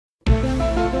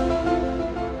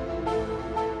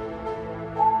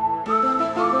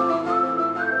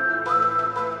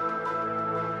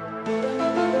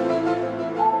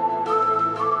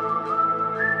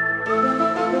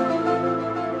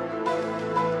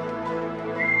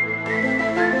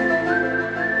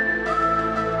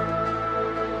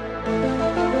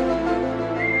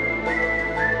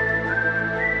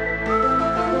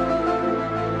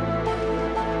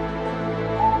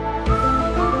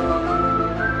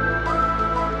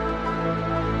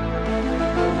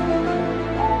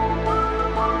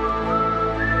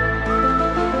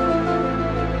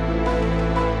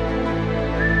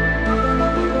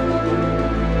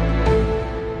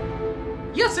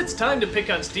time to pick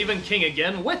on Stephen King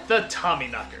again with the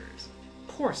Tommyknockers.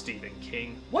 Poor Stephen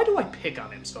King. Why do I pick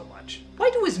on him so much? Why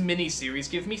do his miniseries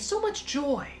give me so much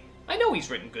joy? I know he's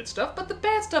written good stuff, but the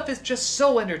bad stuff is just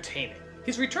so entertaining.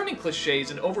 His returning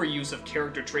cliches and overuse of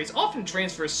character traits often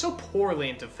transfers so poorly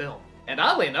into film. And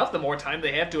oddly enough, the more time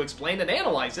they have to explain and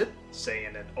analyze it, say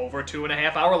in an over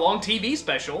 2.5 hour long TV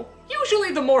special,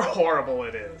 usually the more horrible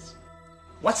it is.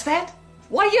 What's that?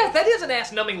 Why yeah, that is an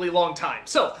ass-numbingly long time.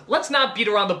 So, let's not beat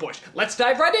around the bush. Let's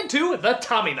dive right into the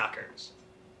Tommyknockers.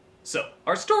 So,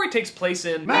 our story takes place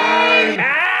in... Maine!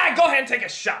 Go ahead and take a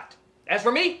shot. As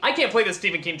for me, I can't play this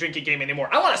Stephen King drinking game anymore.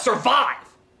 I want to survive!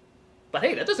 But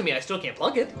hey, that doesn't mean I still can't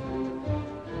plug it.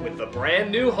 With the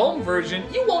brand new home version,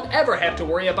 you won't ever have to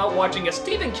worry about watching a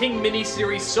Stephen King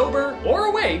miniseries sober or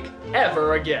awake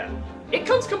ever again. It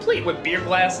comes complete with beer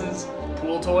glasses,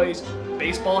 pool toys,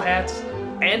 baseball hats,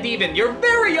 and even your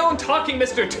very own talking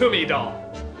Mr. Toomey doll.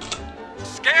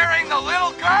 Scaring the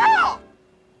little girl!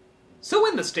 So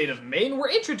in the state of Maine,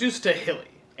 we're introduced to Hilly,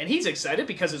 and he's excited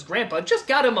because his grandpa just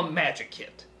got him a magic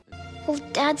kit. Well,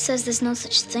 Dad says there's no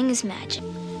such thing as magic.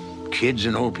 Kids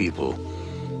and old people,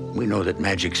 we know that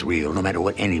magic's real, no matter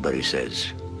what anybody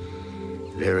says.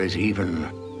 There is even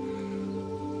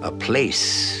a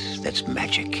place that's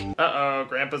magic. Uh-oh,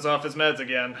 Grandpa's off his meds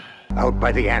again. Out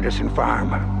by the Anderson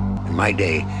farm. In my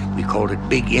day, we called it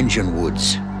Big Engine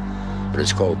Woods. But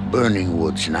it's called Burning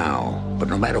Woods now. But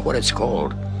no matter what it's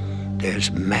called, there's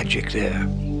magic there.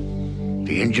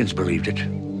 The Indians believed it.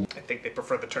 I think they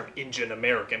prefer the term Indian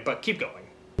American, but keep going.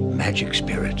 Magic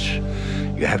spirits.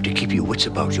 You have to keep your wits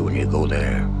about you when you go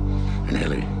there. And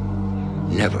Hilly,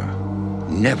 never,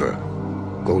 never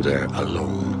go there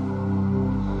alone.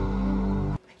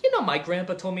 You know, my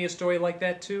grandpa told me a story like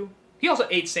that too. He also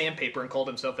ate sandpaper and called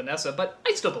himself Vanessa, but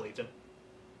I still believed him.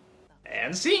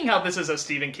 And seeing how this is a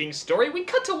Stephen King story, we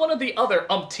cut to one of the other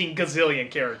umpteen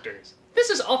gazillion characters. This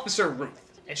is Officer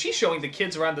Ruth, and she's showing the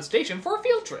kids around the station for a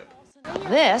field trip.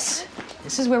 This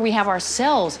is where we have our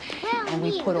cells, and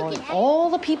we put on all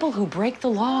the people who break the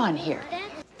law in here.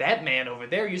 That man over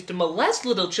there used to molest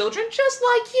little children just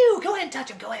like you. Go ahead and touch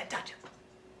him, go ahead and touch him.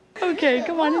 Okay,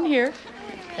 come on in here.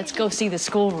 Let's go see the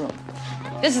schoolroom.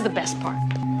 This is the best part.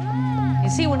 You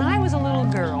see, when I was a little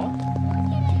girl,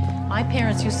 my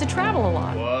parents used to travel a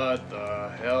lot. What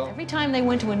the hell? Every time they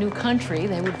went to a new country,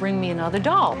 they would bring me another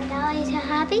doll. Dolly's a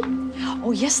hobby?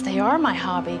 Oh, yes, they are my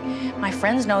hobby. My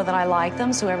friends know that I like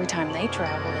them, so every time they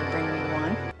travel, they bring me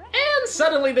one. And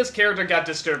suddenly this character got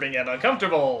disturbing and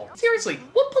uncomfortable. Seriously,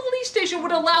 what police station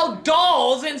would allow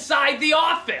dolls inside the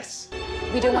office?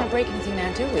 We don't want to break anything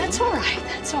now, do we? That's all right,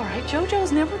 that's all right.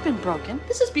 JoJo's never been broken.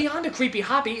 This is beyond a creepy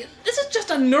hobby. This is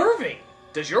just unnerving.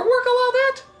 Does your work allow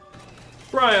that?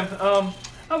 Brian,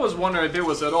 I was wondering if it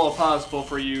was at all possible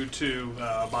for you to,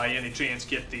 by any chance,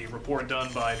 get the report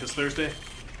done by this Thursday?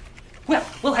 Well,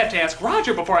 we'll have to ask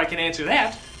Roger before I can answer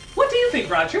that. What do you think,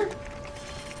 Roger?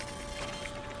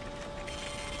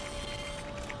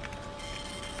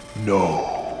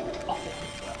 No. Oh,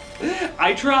 well,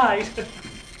 I tried.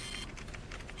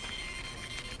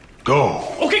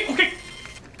 Go. Okay.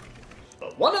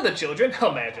 But one of the children,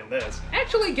 imagine this,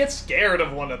 actually gets scared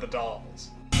of one of the dolls.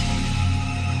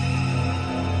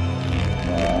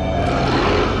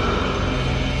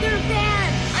 They're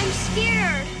bad. I'm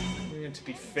scared. To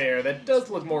be fair, that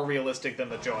does look more realistic than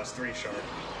the Jaws 3 shark.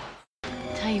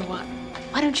 Tell you what,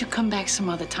 why don't you come back some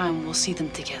other time and we'll see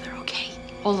them together, okay?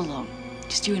 All alone.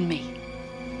 Just you and me.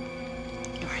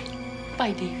 All right.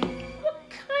 Bye, Davey. What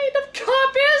kind of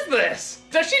cop is this?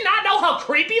 Does she not know how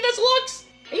creepy this looks?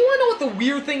 And you wanna know what the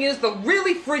weird thing is? The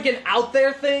really friggin' out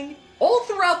there thing? All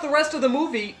throughout the rest of the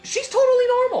movie, she's totally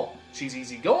normal. She's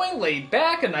easygoing, laid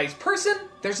back, a nice person.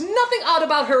 There's nothing odd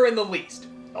about her in the least.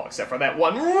 Oh, except for that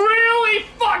one really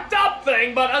fucked up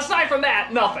thing, but aside from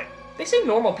that, nothing. They say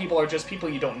normal people are just people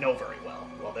you don't know very well.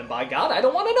 Well then, by God, I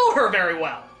don't want to know her very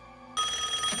well.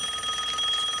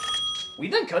 We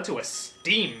then cut to a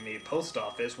steamy post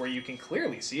office where you can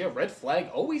clearly see a red flag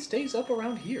always stays up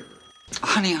around here.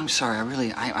 Honey, I'm sorry.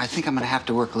 I think I'm gonna have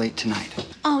to work late tonight.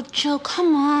 Oh, Joe,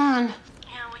 come on.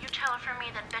 Yeah, will you tell her for me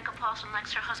that Becca Paulson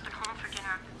likes her husband home for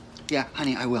dinner? Yeah,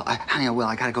 honey, I will. Honey, I will.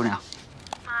 I gotta go now.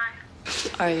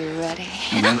 Are you ready?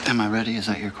 Am I ready? Is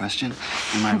that your question?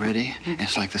 Am I ready?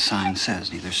 It's like the sign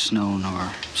says, neither snow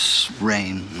nor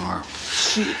rain nor...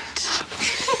 Heat.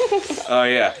 Oh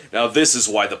yeah, now this is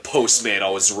why the postman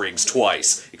always rings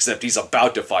twice. Except he's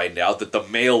about to find out that the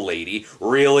mail lady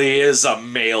really is a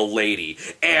mail lady.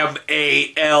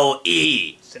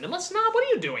 M-A-L-E! Cinema snob, what are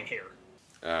you doing here?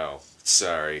 Oh,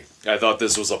 sorry. I thought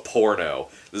this was a porno.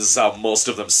 This is how most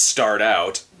of them start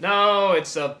out. No,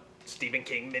 it's a Stephen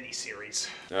King miniseries.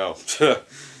 Oh,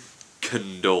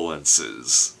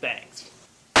 condolences. Thanks.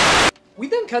 We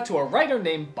then cut to a writer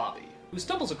named Bobby, who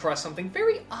stumbles across something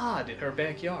very odd in her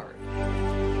backyard.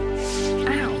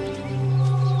 Ow.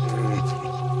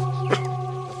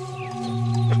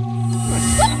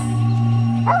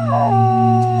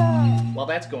 While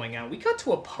that's going on, we cut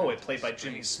to a poet played by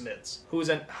Jimmy Smits, who's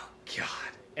an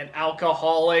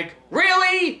alcoholic.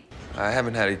 Really? I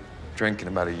haven't had a drink in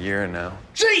about a year now.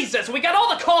 Jesus, we got all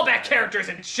the callback characters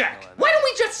in check. Why don't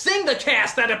we just sing the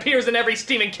cast that appears in every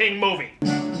Stephen King movie?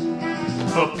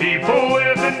 The people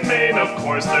live in Maine, of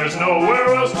course, there's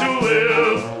nowhere else to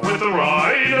live. With the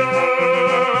writer,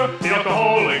 the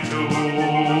alcoholic too,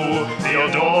 the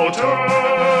adulterer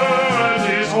and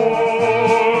his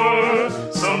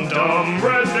whore, some dumb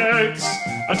rednecks,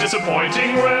 a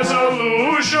disappointing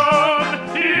resolution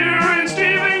here in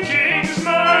Stephen King's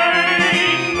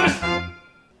Maine.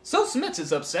 So Smits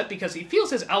is upset because he feels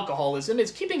his alcoholism is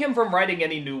keeping him from writing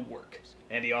any new work.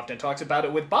 And he often talks about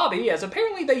it with Bobby, as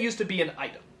apparently they used to be an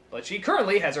item. But she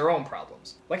currently has her own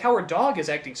problems. Like how her dog is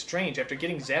acting strange after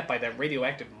getting zapped by that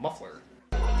radioactive muffler.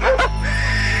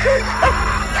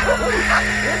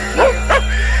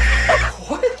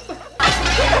 What?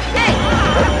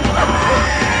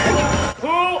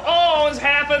 Who owns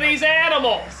half of these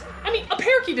animals? I mean, a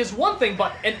parakeet is one thing,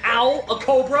 but an owl, a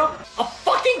cobra, a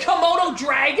fucking Komodo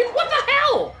dragon? What the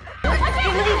hell?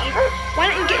 Why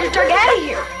don't you get your dog out of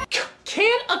here?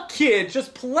 Can't a kid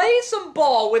just play some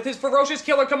ball with his ferocious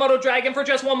killer Komodo dragon for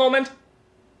just one moment?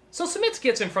 So Smits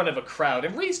gets in front of a crowd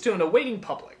and reads to an awaiting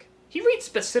public. He reads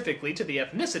specifically to the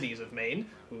ethnicities of Maine,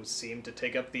 who seem to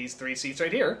take up these 3 seats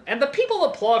right here, and the people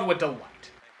applaud with delight.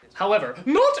 However,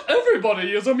 not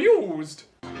everybody is amused.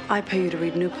 I pay you to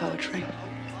read new poetry,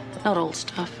 not old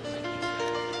stuff.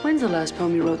 When's the last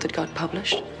poem you wrote that got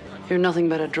published? You're nothing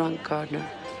but a drunk, Gardner.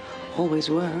 Always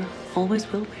were, always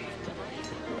will be.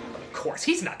 Of course,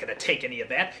 he's not gonna take any of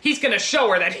that. He's gonna show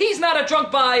her that he's not a drunk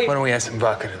by... Why don't we add some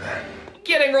vodka to that?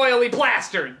 Getting royally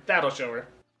plastered. That'll show her.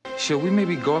 Shall we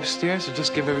maybe go upstairs or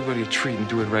just give everybody a treat and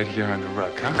do it right here on the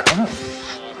rug, huh? Come on.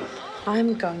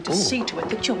 I'm going to see to it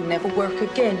that you'll never work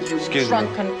again, you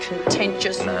drunken,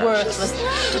 contentious, worthless...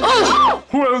 Oh!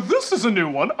 Well, this is a new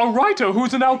one. A writer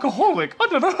who's an alcoholic.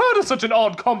 I've never heard of such an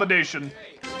odd combination.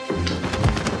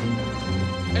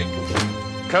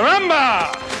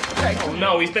 Caramba! Oh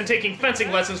no, he's been taking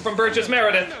fencing lessons from Burgess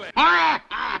Meredith.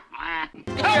 Help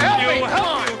you!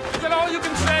 Is that all you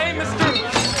can say,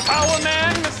 Mr. Power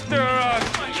Man, Mr.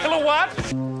 Kilowatt?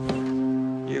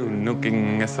 You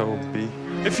nooking SOB.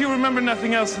 If you remember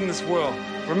nothing else in this world,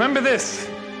 remember this.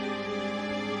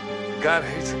 God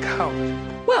hates a coward.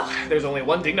 Well, there's only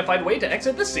one dignified way to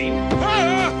exit the scene.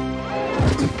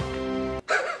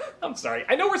 I'm sorry,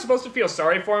 I know we're supposed to feel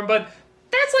sorry for him, but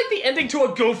that's like the ending to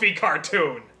a Goofy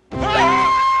cartoon.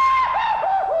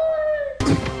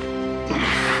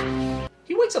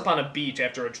 He wakes up on a beach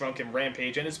after a drunken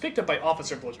rampage and is picked up by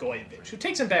Officer Blagojevich, who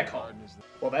takes him back home.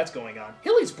 While that's going on,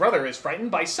 Hilly's brother is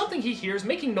frightened by something he hears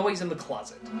making noise in the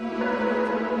closet.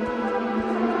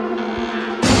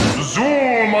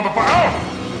 Zool, motherfucker!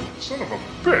 Son of a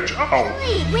bitch, ow!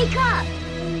 Wait, wake up!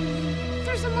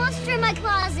 There's a monster in my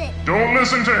closet. Don't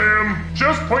listen to him!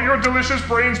 Just put your delicious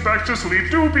brains back to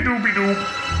sleep, doopy-doopy-doop!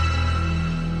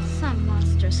 Some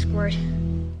monster squirt.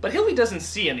 But Hilly doesn't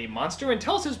see any monster and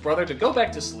tells his brother to go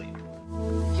back to sleep.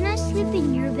 Can I sleep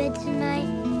in your bed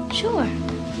tonight? Sure.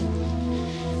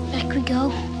 Back we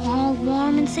go, all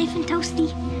warm and safe and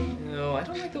toasty. No, I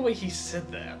don't like the way he said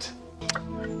that.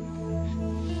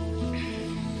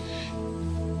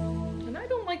 And I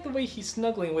don't like the way he's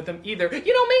snuggling with him either.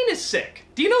 You know, Maine is sick.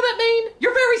 Do you know that, Maine?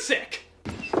 You're very sick.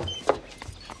 Joseph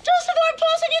R.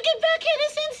 Paulson, you get back here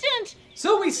this instant!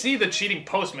 So we see the cheating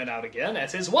postman out again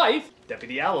as his wife,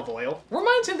 Deputy Alivoyle,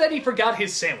 reminds him that he forgot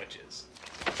his sandwiches.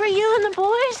 For you and the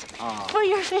boys? For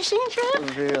your fishing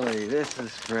trip? Really, this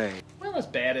is great. Well, as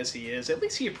bad as he is, at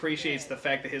least he appreciates the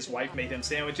fact that his wife made him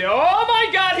sandwiches. Oh my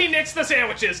god, he nixed the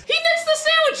sandwiches! He nixed the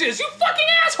sandwiches, you fucking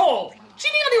asshole!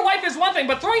 Cheating on your wife is one thing,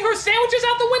 but throwing her sandwiches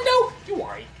out the window? You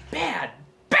are a bad,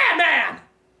 bad man!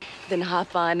 Then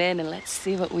hop on in and let's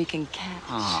see what we can catch.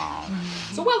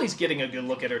 So while he's getting a good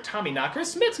look at her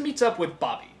Tommyknockers, Smits meets up with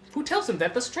Bobby, who tells him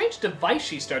that the strange device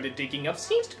she started digging up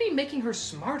seems to be making her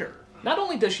smarter. Not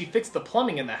only does she fix the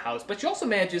plumbing in the house, but she also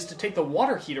manages to take the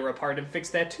water heater apart and fix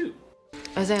that too.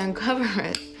 As I uncover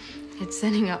it, it's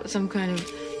sending out some kind of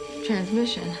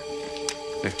transmission.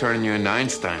 They're turning you into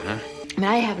Einstein, huh? I mean,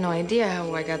 I have no idea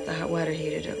how I got the hot water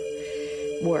heater to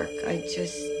work. I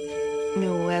just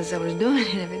knew as I was doing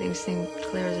it, everything seemed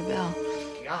clear as a bell.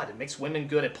 God, it makes women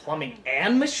good at plumbing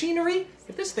and machinery?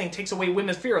 If this thing takes away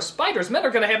women's fear of spiders, men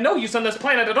are gonna have no use on this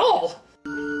planet at all!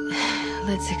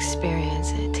 Let's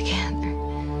experience it together.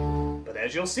 But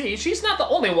as you'll see, she's not the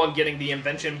only one getting the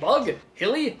invention bug.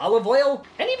 Hilly, Olive Oil,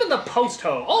 and even the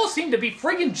post-ho all seem to be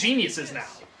friggin' geniuses now.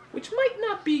 Which might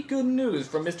not be good news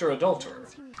for Mr. Adulterer.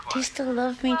 Do you still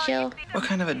love me, Joe? What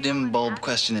kind of a dim bulb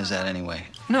question is that anyway?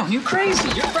 No, you crazy.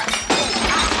 You're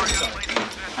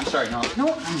I'm sorry, no,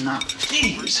 I'm not.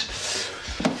 Jeez.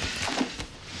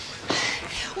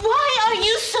 Why are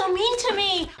you so mean to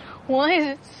me? Why is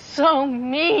it so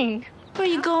mean? Where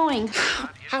are you going?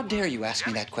 How dare you ask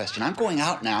me that question? I'm going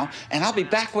out now, and I'll be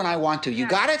back when I want to. You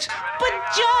got it? But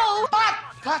Joe!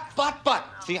 But.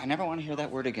 See, I never want to hear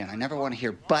that word again. I never want to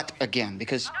hear but again,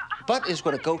 because but is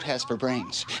what a goat has for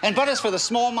brains. And but is for the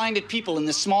small-minded people in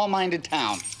this small-minded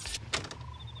town.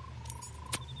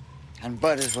 And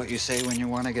but is what you say when you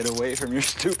want to get away from your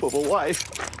stupid wife.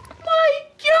 My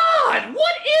God!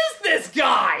 What is this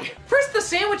guy? First the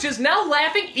sandwiches, now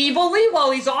laughing evilly while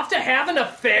he's off to have an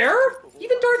affair?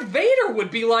 Even Darth Vader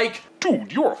would be like,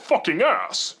 dude, you're a fucking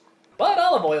ass. But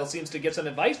Olive Oil seems to get some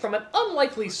advice from an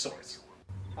unlikely source.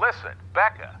 Listen,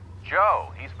 Becca,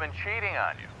 Joe, he's been cheating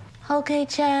on you. Okay,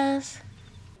 Chaz.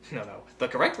 No. The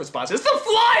correct response is the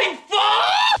flying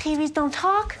fuck! TVs don't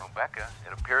talk. Well, Becca,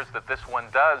 it appears that this one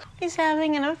does. He's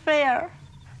having an affair.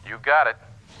 You got it.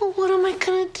 Well, what am I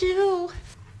gonna do?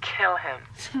 Kill him.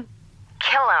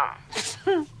 Kill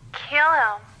him. Kill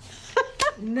him.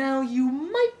 Now you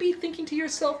might be thinking to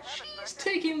yourself, she's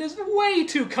taking this way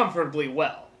too comfortably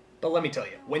well. But let me tell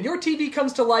you, when your TV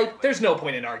comes to light, there's no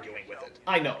point in arguing with it.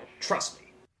 I know, trust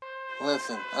me.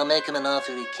 Listen, I'll make him an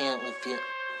offer he can't refuse.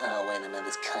 Oh, wait a minute,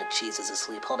 this cunt cheese is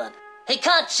asleep. Hold on. Hey,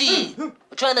 cunt cheese! We're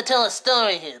trying to tell a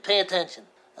story here. Pay attention.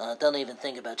 Don't even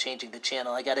think about changing the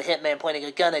channel. I got a hitman pointing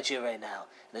a gun at you right now.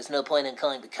 There's no point in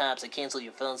calling the cops. I canceled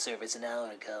your phone service an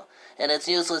hour ago. And it's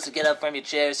useless to get up from your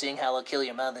chair seeing how I'll kill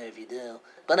your mother if you do.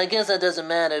 But I guess that doesn't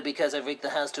matter because I've rigged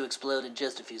the house to explode in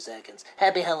just a few seconds.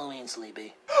 Happy Halloween,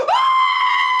 Sleepy.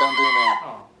 Don't do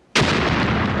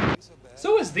that.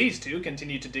 So as these two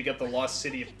continue to dig up the lost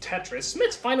city of Tetris,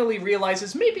 Smits finally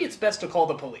realizes maybe it's best to call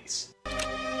the police.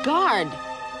 Guard!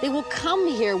 They will come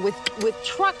here with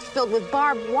trucks filled with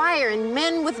barbed wire and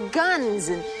men with guns,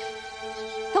 and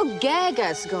they'll gag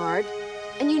us, Guard.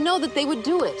 And you know that they would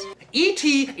do it.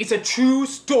 E.T. is a true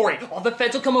story. All the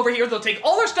feds will come over here, they'll take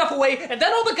all our stuff away, and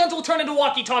then all the guns will turn into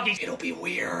walkie-talkies. It'll be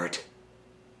weird.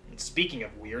 And speaking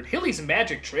of weird, Hilly's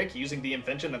magic trick, using the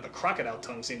invention that the crocodile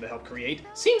tongue seemed to help create,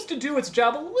 seems to do its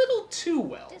job a little too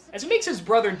well, as it makes his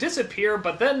brother disappear,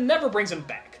 but then never brings him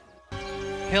back.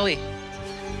 Hilly,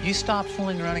 you stop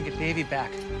fooling around and get Davy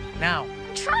back. Now.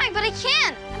 I'm trying, but I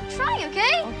can't. I'm trying,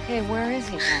 okay? Okay, where is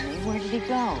he, honey? Where did he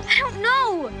go? I don't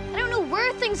know. I don't know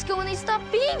where things go when they stop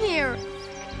being here.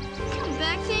 Come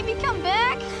back, Davy, come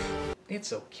back.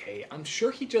 It's okay. I'm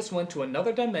sure he just went to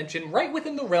another dimension right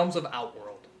within the realms of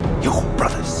Outworld. Your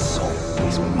brother's soul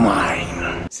is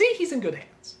mine. See, he's in good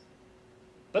hands.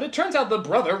 But it turns out the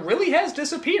brother really has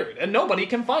disappeared, and nobody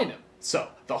can find him. So,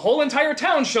 the whole entire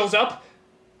town shows up,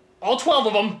 all 12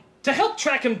 of them, to help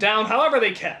track him down however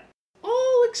they can.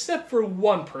 All except for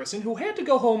one person who had to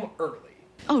go home early.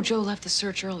 Oh, Joe left the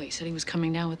search early. Said he was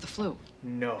coming down with the flu.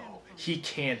 No, he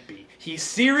can't be. He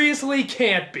seriously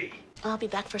can't be. I'll be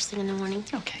back first thing in the morning.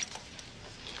 Okay.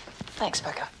 Thanks,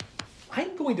 Becca.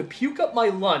 I'm going to puke up my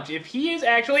lunch if he is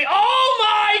actually— Oh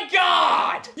my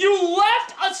God! You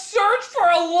left a search for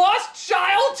a lost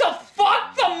child to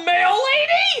fuck the mail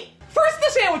lady? First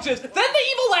the sandwiches, then the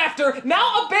evil laughter,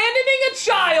 now abandoning a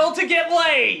child to get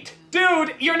laid.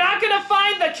 Dude, you're not gonna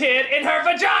find the kid in her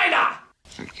vagina!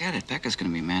 Forget it. Becca's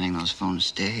gonna be manning those phones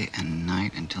day and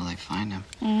night until they find him.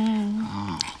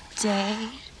 Oh. Day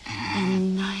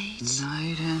and night.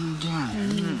 Night and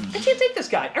day. I can't take this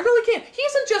guy. I really can't. He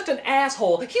isn't just an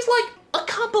asshole. He's like a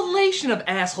compilation of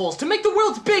assholes to make the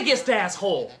world's biggest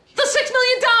asshole. The $6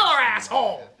 million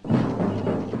asshole!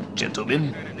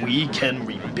 Gentlemen, we can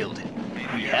rebuild him.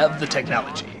 We have the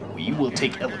technology. We will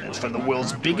take elements from the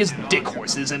world's biggest dick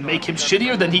horses and make him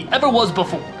shittier than he ever was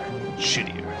before.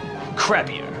 Shittier.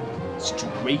 Crappier.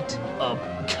 Straight up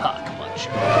cock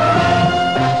muncher.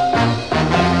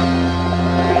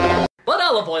 But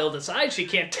Olive Oil decides she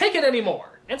can't take it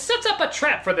anymore and sets up a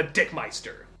trap for the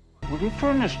Dickmeister. Would you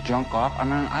turn this junk off? I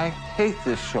mean, I hate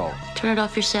this show. Turn it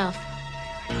off yourself.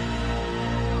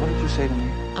 What did you say to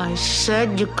me? I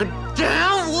said you could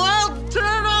damn well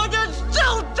turn on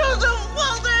yourself to the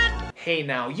woman! Hey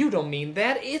now, you don't mean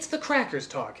that. It's the crackers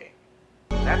talking.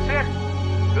 That's it.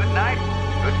 Good night.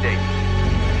 Good day.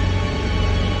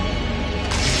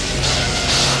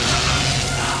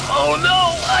 Oh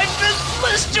no, I've been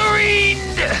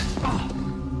Listerine'd!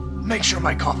 Make sure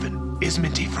my coffin is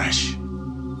minty fresh.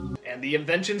 And the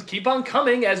inventions keep on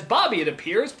coming as Bobby, it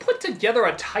appears, put together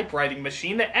a typewriting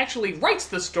machine that actually writes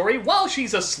the story while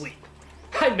she's asleep.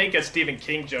 I'd make a Stephen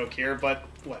King joke here, but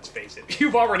let's face it,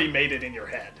 you've already made it in your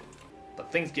head.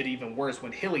 But things get even worse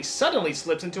when Hilly suddenly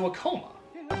slips into a coma.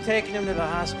 I'm taking him to the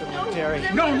hospital, Terry.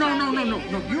 No.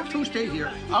 You two stay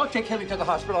here. I'll take Hilly to the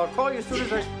hospital. I'll call you as soon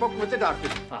as I've spoken with the doctor.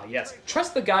 Ah, yes.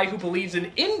 Trust the guy who believes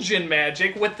in engine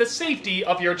magic with the safety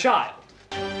of your child.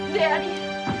 Daddy.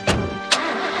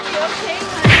 You okay,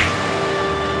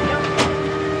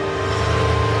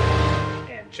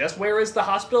 And just where is the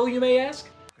hospital, you may ask?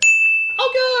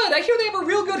 Oh good! I hear they have a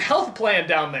real good health plan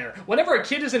down there. Whenever a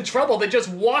kid is in trouble, they just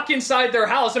walk inside their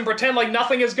house and pretend like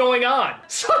nothing is going on.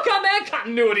 Suck on that,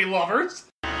 continuity lovers!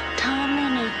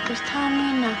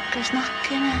 Tommyknockers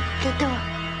knocking at the door.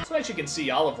 So as you can see,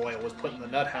 Olive Oil was put in the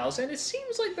nut house, and it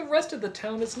seems like the rest of the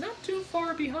town is not too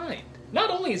far behind.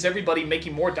 Not only is everybody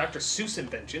making more Dr. Seuss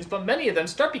inventions, but many of them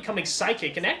start becoming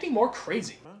psychic and acting more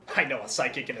crazy. I know a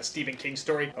psychic in a Stephen King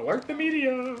story. Alert the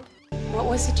media! What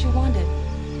was it you wanted?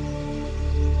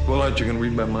 Well, aren't you gonna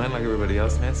read my mind like everybody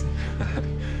else, Nancy?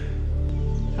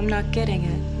 I'm not getting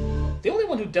it. The only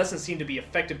one who doesn't seem to be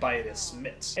affected by it is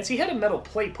Smits, as he had a metal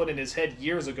plate put in his head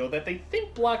years ago that they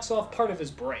think blocks off part of his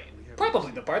brain.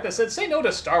 Probably the part that said say no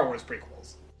to Star Wars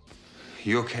prequels.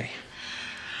 You okay?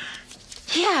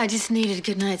 Yeah, I just needed a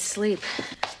good night's sleep.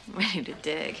 Ready to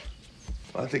dig.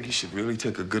 Well, I think you should really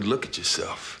take a good look at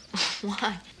yourself.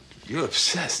 Why? You're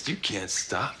obsessed. You can't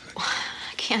stop it.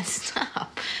 I can't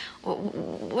stop.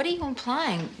 What are you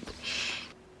implying?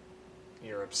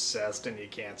 You're obsessed and you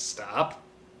can't stop.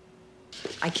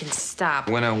 I can stop.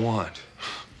 When I want.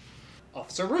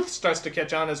 Officer Ruth starts to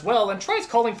catch on as well and tries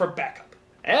calling for backup.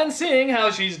 And seeing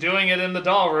how she's doing it in the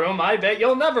doll room, I bet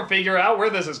you'll never figure out where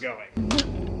this is going.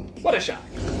 What a shock.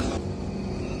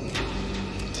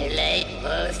 Too late,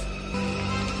 Ruth.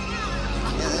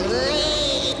 Too late.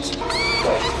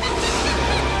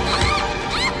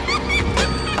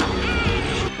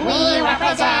 We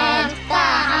represent the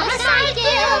Homicide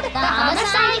Guild! The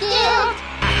Homicide Guild!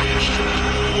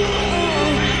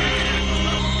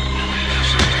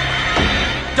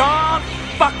 Don't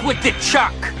fuck with the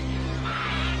Chuck!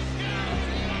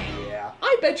 Yeah,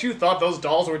 I bet you thought those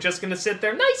dolls were just gonna sit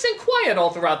there nice and quiet all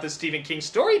throughout this Stephen King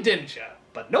story, didn't ya?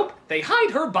 But nope, they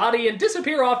hide her body and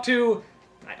disappear off to,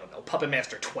 I don't know, Puppet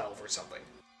Master 12 or something.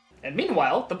 And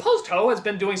meanwhile, the post-ho has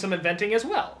been doing some inventing as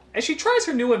well, as she tries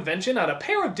her new invention on a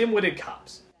pair of dim-witted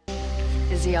cops.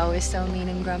 Is he always so mean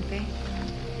and grumpy?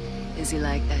 Is he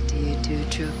like that to you too,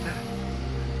 Trooper?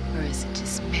 Or is it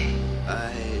just me?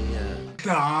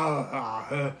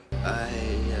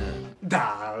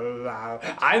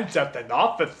 I'm just an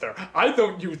officer. I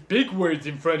don't use big words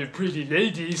in front of pretty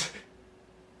ladies.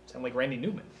 Sound like Randy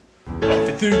Newman.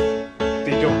 Officers,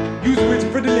 they don't use words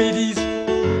in front of ladies.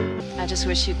 I just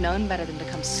wish you'd known better than to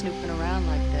come snooping around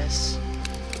like this.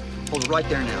 Hold it right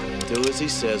there now. Do as he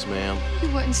says, ma'am.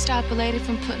 You wouldn't stop a lady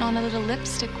from putting on a little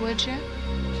lipstick, would you?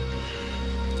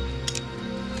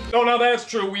 Oh, now that's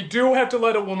true. We do have to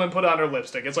let a woman put on her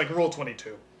lipstick. It's like Rule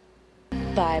 22.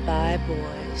 Bye-bye,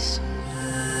 boys.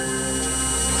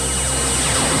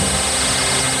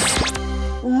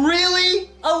 Really?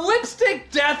 A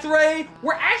lipstick death ray?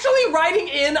 We're actually writing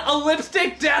in a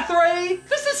lipstick death ray?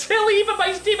 This is silly even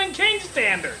by Stephen King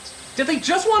standards. Did they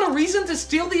just want a reason to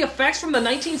steal the effects from the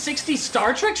 1960s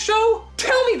Star Trek show?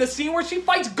 Tell me the scene where she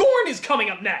fights Gorn is coming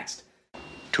up next.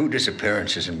 2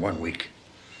 disappearances in 1 week.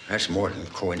 That's more than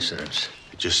coincidence.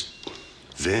 It just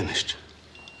vanished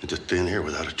into thin air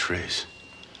without a trace.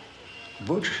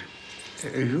 Butch,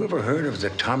 have you ever heard of the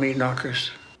Tommyknockers?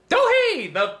 Oh hey,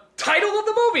 the title of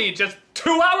the movie. Just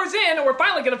 2 hours in and we're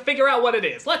finally gonna figure out what it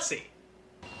is. Let's see.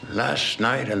 Last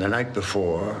night and the night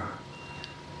before,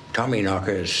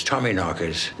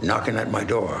 Tommyknockers knocking at my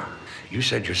door. You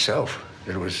said yourself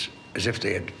that it was as if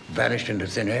they had vanished into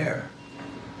thin air.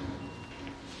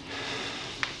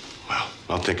 Well,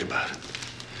 I'll think about it.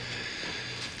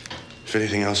 If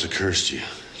anything else occurs to you,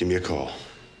 give me a call.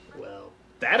 Well,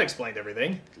 that explained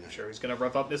everything. I'm sure he's gonna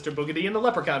rough up Mr. Boogedy and the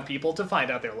Leprechaun people to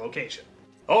find out their location.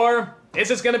 Or is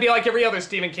this gonna be like every other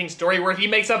Stephen King story where he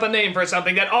makes up a name for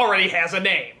something that already has a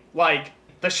name? Like,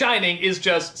 The Shining is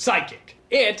just psychic.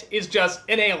 It is just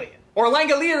an alien. Or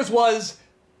Langoliers was...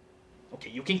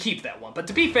 Okay, you can keep that one, but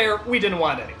to be fair, we didn't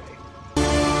want anything.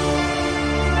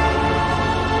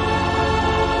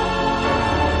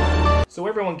 So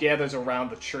everyone gathers around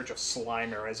the Church of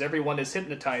Slimer as everyone is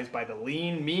hypnotized by the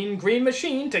lean, mean green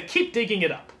machine to keep digging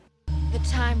it up. The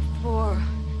time for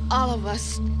all of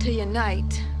us to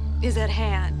unite. is at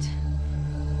hand.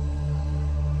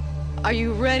 Are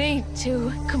you ready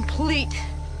to complete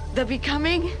the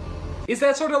becoming? Is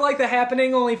that sort of like The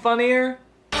Happening, only funnier?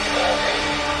 But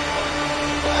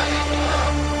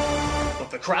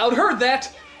the crowd heard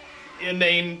that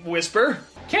inane whisper,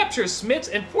 captures Smits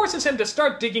and forces him to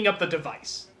start digging up the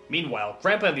device. Meanwhile,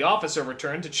 Grandpa and the officer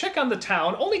return to check on the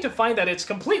town, only to find that it's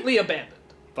completely abandoned.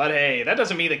 But hey, that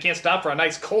doesn't mean they can't stop for a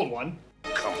nice cold one.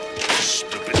 Come on,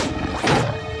 stupid.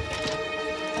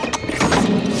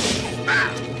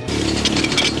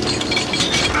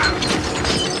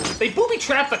 They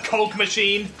booby-trapped the Coke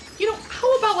machine. You know,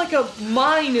 how about like a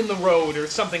mine in the road or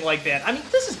something like that? I mean,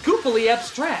 this is goofily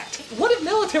abstract. What if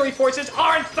military forces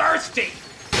aren't thirsty?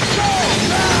 Go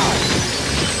now!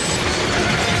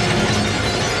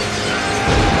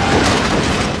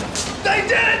 They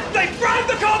did it! They fried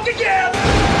the Coke again!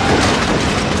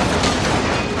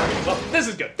 Well, this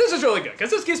is good. This is really good, because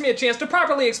this gives me a chance to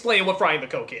properly explain what frying the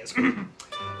Coke is.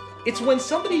 It's when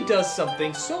somebody does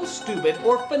something so stupid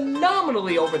or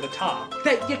phenomenally over the top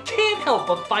that you can't help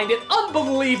but find it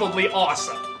unbelievably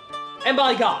awesome. And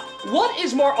by God, what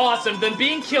is more awesome than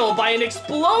being killed by an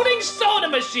exploding soda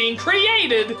machine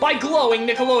created by glowing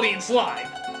Nickelodeon slime?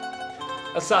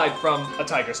 Aside from a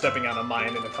tiger stepping on a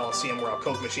mine in a coliseum where a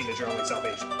Coke machine is your only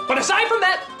salvation. But aside from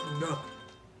that, no.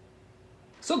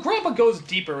 So Grandpa goes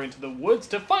deeper into the woods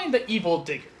to find the evil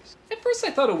diggers. At first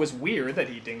I thought it was weird that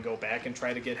he didn't go back and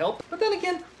try to get help, but then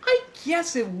again, I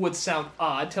guess it would sound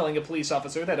odd telling a police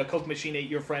officer that a Coke machine ate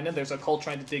your friend and there's a cult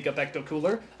trying to dig up Ecto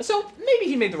Cooler, so maybe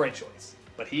he made the right choice.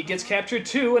 But he gets captured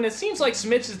too, and it seems like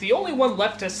Smits is the only one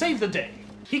left to save the day.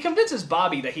 He convinces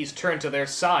Bobby that he's turned to their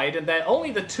side and that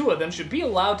only the two of them should be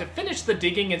allowed to finish the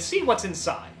digging and see what's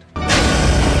inside.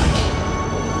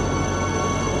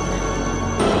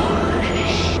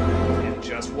 And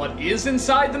just what is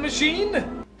inside the machine?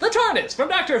 The TARDIS from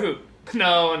Doctor Who.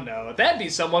 No, that'd be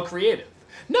somewhat creative.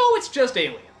 No, it's just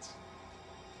aliens.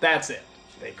 That's it.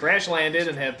 They crash landed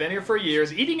and have been here for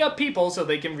years, eating up people so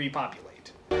they can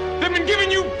repopulate. They've been giving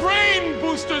you brain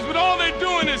boosters, but all they're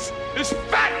doing is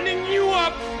fattening you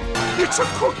up. It's a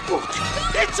cookbook.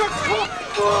 It's a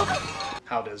cookbook.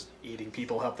 How does eating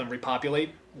people help them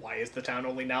repopulate? Why is the town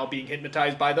only now being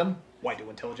hypnotized by them? Why do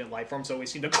intelligent life forms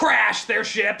always seem to crash their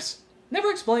ships? Never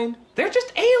explained. They're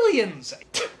just aliens.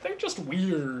 They're just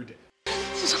weird.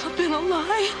 This has all been a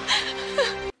lie.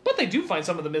 But they do find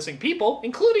some of the missing people,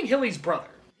 including Hilly's brother.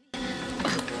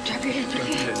 Drop your head, drop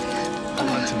your head. Hold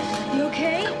on to me. You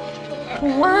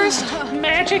okay? Worst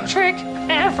magic trick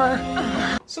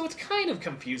ever. So it's kind of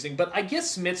confusing, but I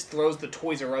guess Smits throws the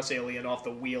Toys R Us alien off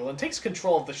the wheel and takes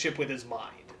control of the ship with his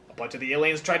mind. A bunch of the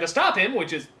aliens try to stop him,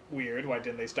 which is weird. Why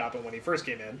didn't they stop him when he first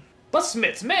came in? But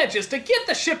Smits manages to get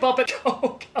the ship up and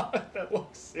oh god, that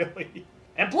looks silly.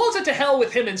 And blows it to hell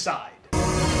with him inside.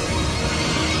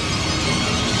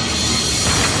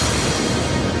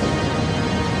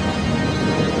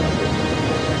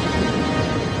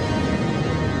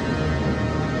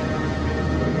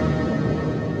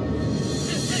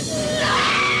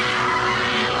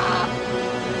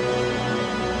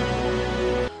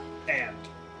 And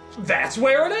that's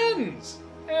where it ends.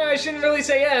 I shouldn't really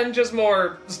say end, just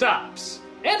more stops.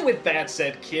 And with that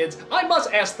said, kids, I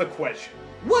must ask the question,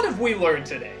 what have we learned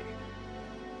today?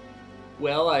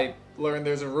 Well, I learned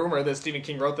there's a rumor that Stephen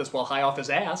King wrote this while high off his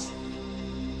ass.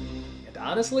 And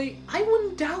honestly, I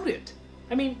wouldn't doubt it.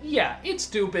 I mean, yeah, it's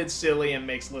stupid, silly, and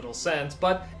makes little sense,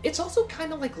 but it's also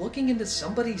kind of like looking into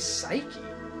somebody's psyche.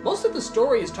 Most of the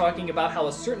story is talking about how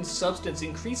a certain substance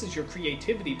increases your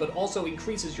creativity, but also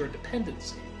increases your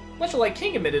dependency. Much like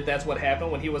King admitted that's what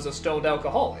happened when he was a stoned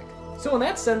alcoholic. So in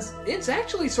that sense, it's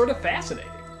actually sort of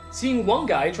fascinating. Seeing one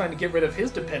guy trying to get rid of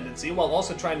his dependency while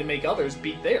also trying to make others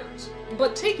beat theirs.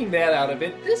 But taking that out of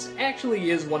it, this actually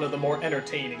is one of the more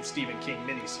entertaining Stephen King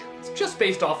miniseries, just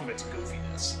based off of its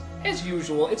goofiness. As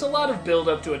usual, it's a lot of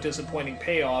build-up to a disappointing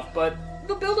payoff, but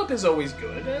the build-up is always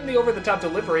good, and the over-the-top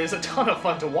delivery is a ton of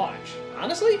fun to watch.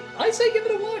 Honestly, I say give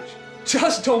it a watch.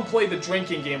 Just don't play the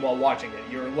drinking game while watching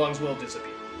it, your lungs will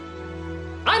disappear.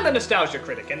 I'm the Nostalgia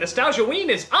Critic, and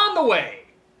nostalgia-ween is on the way!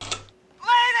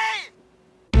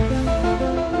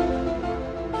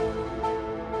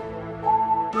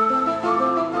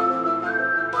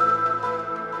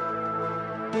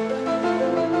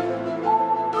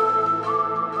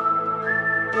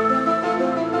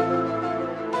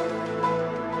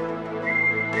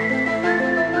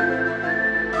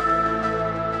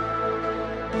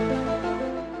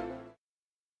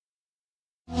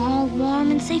 All warm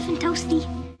and safe and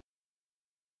toasty.